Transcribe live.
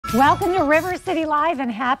Welcome to River City Live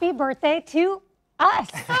and happy birthday to us.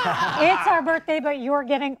 It's our birthday, but you're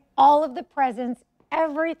getting all of the presents.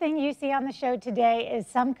 Everything you see on the show today is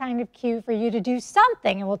some kind of cue for you to do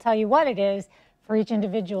something, and we'll tell you what it is for each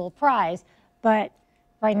individual prize. But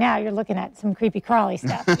right now, you're looking at some creepy crawly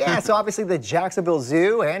stuff. Yeah, so obviously the Jacksonville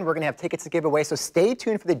Zoo, and we're going to have tickets to give away, so stay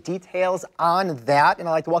tuned for the details on that. And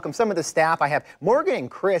I'd like to welcome some of the staff. I have Morgan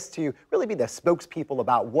and Chris to really be the spokespeople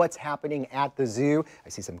about what's happening at the zoo. I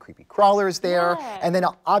see some creepy crawlers there, and then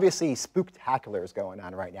obviously Spooktacular is going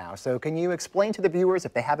on right now. So can you explain to the viewers,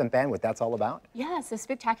 if they haven't been, what that's all about? Yeah, so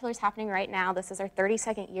Spooktacular is happening right now. This is our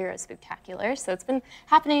 32nd year of Spooktacular, so it's been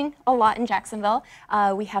happening a lot in Jacksonville.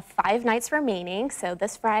 We have 5 nights remaining, so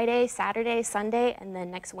this Friday, Saturday, Sunday, and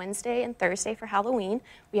then next Wednesday and Thursday for Halloween,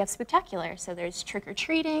 we have Spooktacular. So there's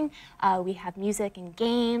trick-or-treating, we have music and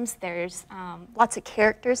games, there's lots of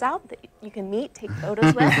characters out that you can meet, take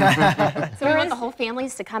photos with. So we want the whole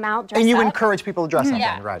families to come out, dress up. And you encourage people to dress up,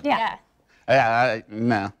 yeah. then, right? Yeah.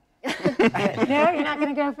 No. No, you're not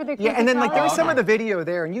going to go for the creepy And then like there was crawly? some of the video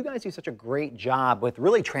there, and you guys do such a great job with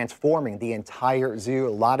really transforming the entire zoo, a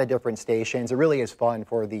lot of different stations. It really is fun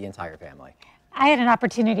for the entire family. I had an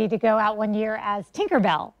opportunity to go out one year as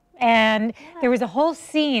Tinkerbell, and there was a whole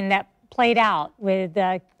scene that played out with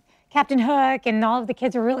Captain Hook, and all of the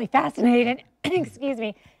kids were really fascinated, excuse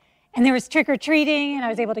me, and there was trick-or-treating, and I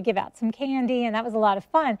was able to give out some candy, and that was a lot of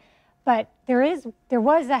fun. But there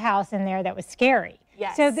was a house in there that was scary.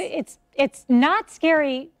 Yes. So it's not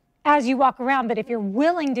scary as you walk around, but if you're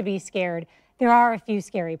willing to be scared, there are a few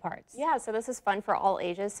scary parts. Yeah, so this is fun for all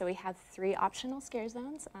ages. So we have 3 optional scare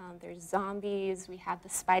zones. There's zombies, we have the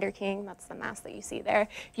Spider King, that's the mask that you see there.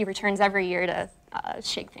 He returns every year to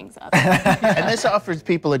shake things up. And this offers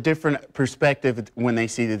people a different perspective when they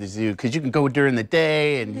see the zoo, because you can go during the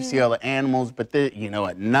day and you see all the animals, but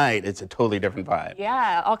at night it's a totally different vibe.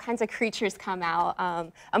 Yeah, all kinds of creatures come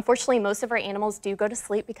out. Unfortunately, most of our animals do go to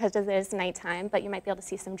sleep because it is nighttime, but you might be able to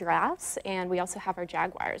see some giraffes, and we also have our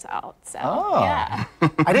jaguars out. So, yeah.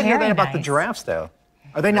 I didn't hear that about the nice. giraffes, though.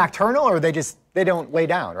 Are they nocturnal, or they don't lay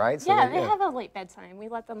down, right? So Yeah, they have a late bedtime. We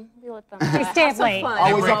let them They stay have up some late. fun.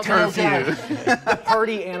 always Break up till curfew. the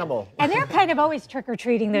party animal. And they're kind of always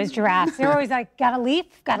trick-or-treating, those giraffes. They're always like, got a leaf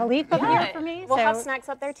up here for me. We'll so have snacks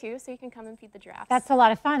up there too, so you can come and feed the giraffes. that's a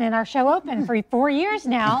lot of fun. And our show open for 4 years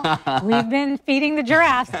now. We've been feeding the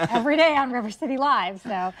giraffes every day on River City Live,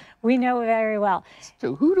 so we know very well.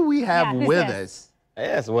 So who do we have Yeah, who's with this? us?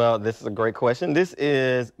 Yes, well, this is a great question. This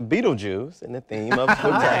is Beetlejuice in the theme of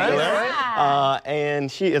Spooktacular. And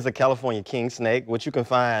she is a California king snake, which you can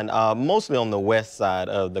find mostly on the west side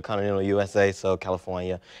of the continental USA, so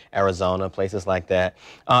California, Arizona, places like that.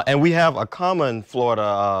 And we have a common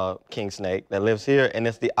Florida king snake that lives here, and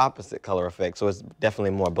it's the opposite color effect, so it's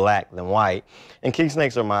definitely more black than white. And king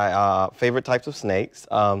snakes are my favorite types of snakes.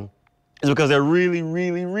 It's because they're really,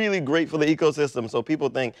 really, really great for the ecosystem. So people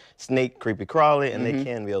think snake creepy crawly, and they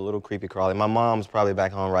can be a little creepy crawly. My mom's probably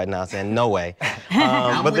back home right now saying, no way.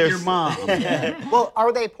 I'm with your mom. Well,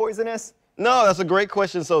 are they poisonous? No, that's a great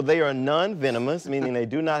question. So they are non-venomous, meaning they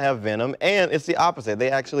do not have venom, and it's the opposite. They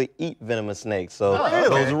actually eat venomous snakes. So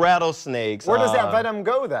those rattlesnakes. Where does that venom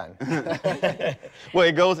go then? Well,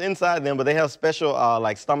 it goes inside them, but they have special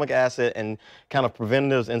like stomach acid and kind of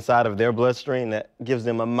preventatives inside of their bloodstream that gives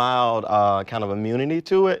them a mild kind of immunity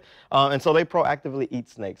to it. And so they proactively eat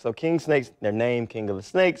snakes. So king snakes, they're named king of the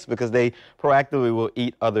snakes because they proactively will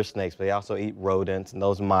eat other snakes, but they also eat rodents and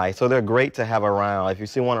those mice. So they're great to have around. If you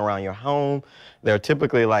see one around your home, they're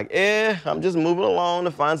typically like, I'm just moving along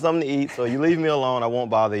to find something to eat, so you leave me alone, I won't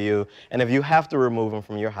bother you. And if you have to remove them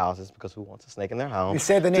from your house, it's because who wants a snake in their home? You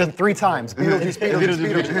say the name 3 times. Beetlejuice, Beetlejuice,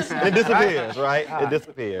 Beetlejuice. And it disappears, right? It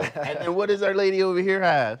disappears. And what does our lady over here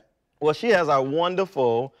have? Well, she has our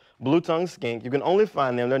wonderful blue-tongued skink. You can only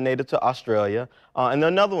find them. They're native to Australia. And they're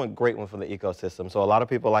another great one for the ecosystem. So a lot of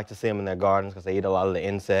people like to see them in their gardens because they eat a lot of the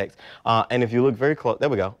insects. And if you look very close, there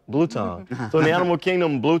we go, blue tongue. So in the animal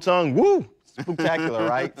kingdom, blue tongue, woo! Spooktacular,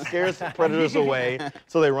 right? Scares predators away,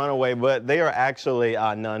 so they run away. But they are actually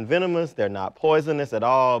non-venomous. They're not poisonous at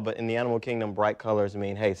all. But in the animal kingdom, bright colors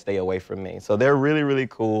mean, hey, stay away from me. So they're really, really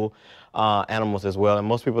cool animals as well. And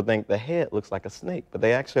most people think the head looks like a snake, but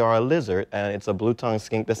they actually are a lizard. And it's a blue-tongued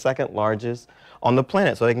skink, the 2nd largest on the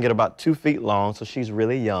planet. So they can get about 2 feet long. So she's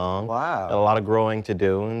really young. Wow. Got a lot of growing to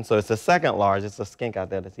do. And so it's the 2nd largest. It's a skink out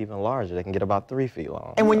there that's even larger. They can get about 3 feet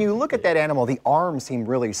long. And when you look at that animal, the arms seem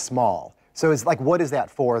really small. So it's like, what is that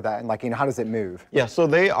for then? Like, how does it move? Yeah, so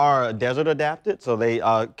they are desert adapted, so they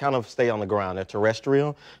kind of stay on the ground. They're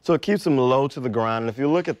terrestrial, so it keeps them low to the ground. And if you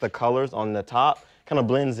look at the colors on the top, kind of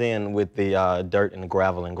blends in with the dirt and the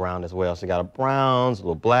gravel and ground as well. So you got a browns, a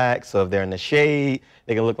little black. So if they're in the shade,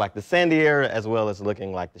 they can look like the sandy area as well as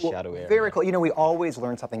looking like the shadow area. Very cool. You know, we always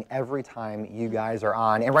learn something every time you guys are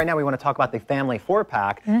on. And right now we want to talk about the family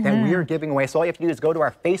 4-pack that we are giving away. So all you have to do is go to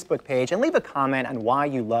our Facebook page and leave a comment on why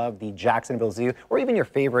you love the Jacksonville Zoo or even your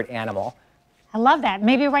favorite animal. I love that.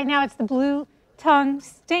 Maybe right now it's the blue-tongued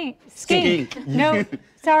skink. No,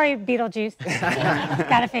 sorry, Beetlejuice.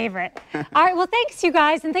 Got a favorite. All right, well, thanks, you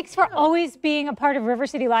guys, and thanks for always being a part of River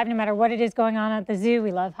City Live, no matter what it is going on at the zoo.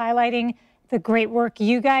 We love highlighting the great work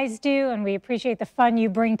you guys do, and we appreciate the fun you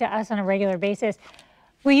bring to us on a regular basis.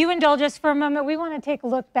 Will you indulge us for a moment? We want to take a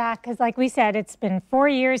look back, because like we said, it's been 4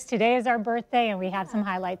 years. Today is our birthday, and we have some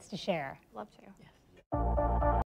highlights to share. Love to.